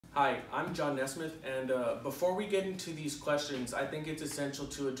Hi, I'm John Nesmith, and before we get into these questions, I think it's essential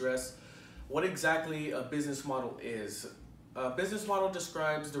to address what exactly a business model is. A business model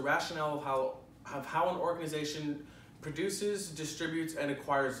describes the rationale of how an organization produces, distributes, and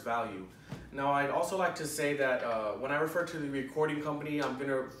acquires value. Now, I'd also like to say that when I refer to the recording company, I'm going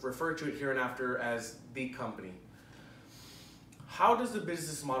to refer to it here and after as the company. How does the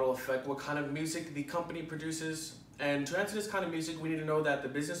business model affect what kind of music the company produces? And to answer this kind of music, we need to know that the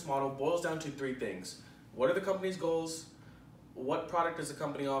business model boils down to three things. What are the company's goals? What product does the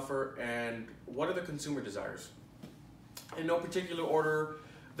company offer? And what are the consumer desires? In no particular order,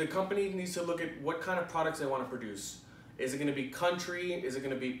 the company needs to look at what kind of products they want to produce. Is it going to be country? Is it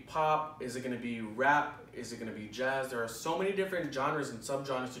going to be pop? Is it going to be rap? Is it going to be jazz? There are so many different genres and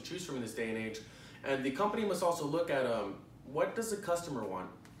subgenres to choose from in this day and age. And the company must also look at what does the customer want?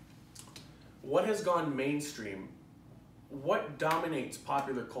 What has gone mainstream? What dominates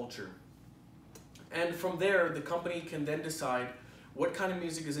popular culture? And from there, the company can then decide what kind of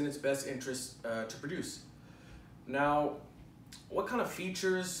music is in its best interest to produce. Now, what kind of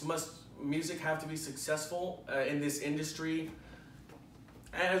features must music have to be successful in this industry?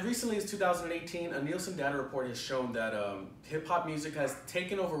 As recently as 2018, a Nielsen data report has shown that hip-hop music has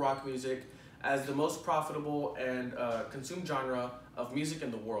taken over rock music as the most profitable and consumed genre of music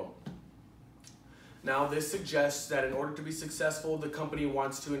in the world. Now, this suggests that in order to be successful, the company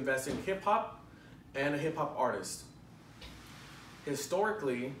wants to invest in hip-hop and a hip-hop artist.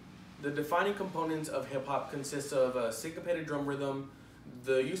 Historically, the defining components of hip-hop consist of a syncopated drum rhythm,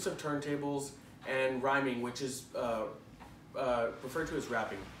 the use of turntables, and rhyming, which is referred to as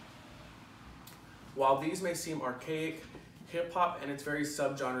rapping. While these may seem archaic, hip-hop and its various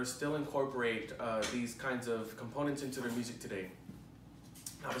subgenres still incorporate these kinds of components into their music today.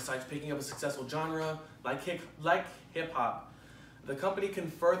 Now, besides picking up a successful genre like hip-hop, the company can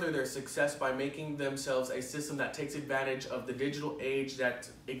further their success by making themselves a system that takes advantage of the digital age that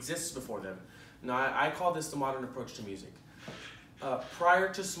exists before them. Now, I call this the modern approach to music.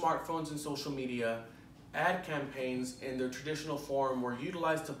 Prior to smartphones and social media, ad campaigns in their traditional form were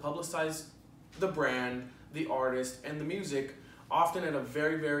utilized to publicize the brand, the artist, and the music, often at a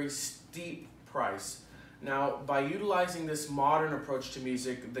very, very steep price. Now, by utilizing this modern approach to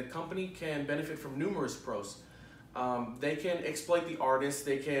music, the company can benefit from numerous pros. They can exploit the artists,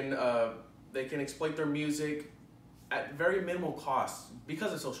 they can exploit their music at very minimal cost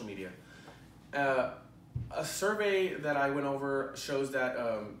because of social media. A survey that I went over shows that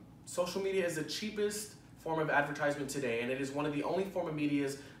social media is the cheapest form of advertisement today, and it is one of the only form of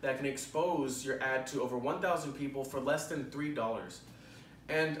medias that can expose your ad to over 1,000 people for less than $3.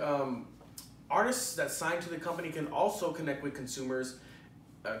 And artists that sign to the company can also connect with consumers.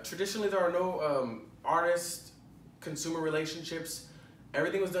 Traditionally, there are no artist-consumer relationships.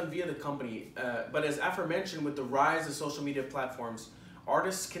 Everything was done via the company. But as aforementioned, with the rise of social media platforms,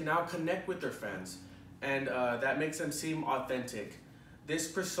 artists can now connect with their fans, and that makes them seem authentic. This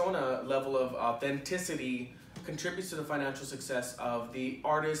persona level of authenticity contributes to the financial success of the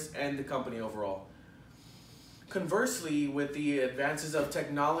artist and the company overall. Conversely, with the advances of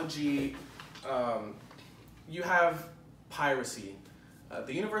technology, you have piracy.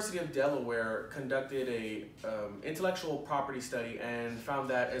 The University of Delaware conducted a intellectual property study and found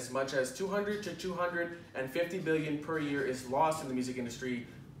that as much as 200 to 250 billion per year is lost in the music industry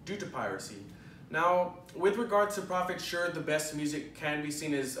due to piracy. Now, with regards to profit, sure, the best music can be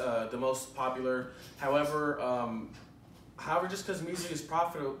seen as the most popular. However, just because music is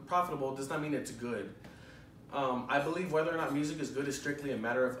profitable does not mean it's good. I believe whether or not music is good is strictly a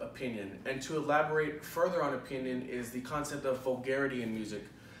matter of opinion. And to elaborate further on opinion is the concept of vulgarity in music.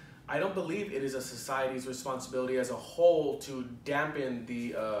 I don't believe it is a society's responsibility as a whole to dampen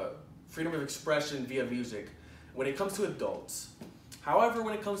the freedom of expression via music when it comes to adults. However,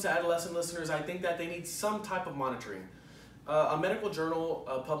 when it comes to adolescent listeners, I think that they need some type of monitoring. A medical journal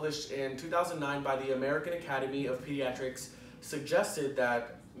published in 2009 by the American Academy of Pediatrics suggested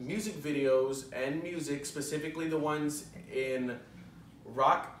that music videos and music, specifically the ones in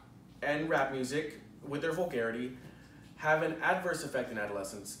rock and rap music with their vulgarity, have an adverse effect in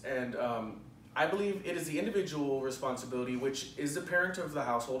adolescents. And I believe it is the individual responsibility, which is the parent of the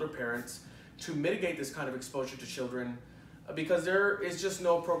household or parents, to mitigate this kind of exposure to children, because there is just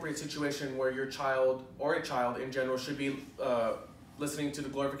no appropriate situation where your child or a child in general should be listening to the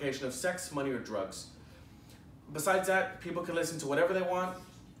glorification of sex, money, or drugs. Besides that, people can listen to whatever they want,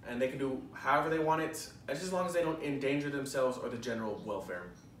 and they can do however they want it, just as long as they don't endanger themselves or the general welfare.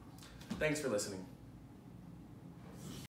 Thanks for listening.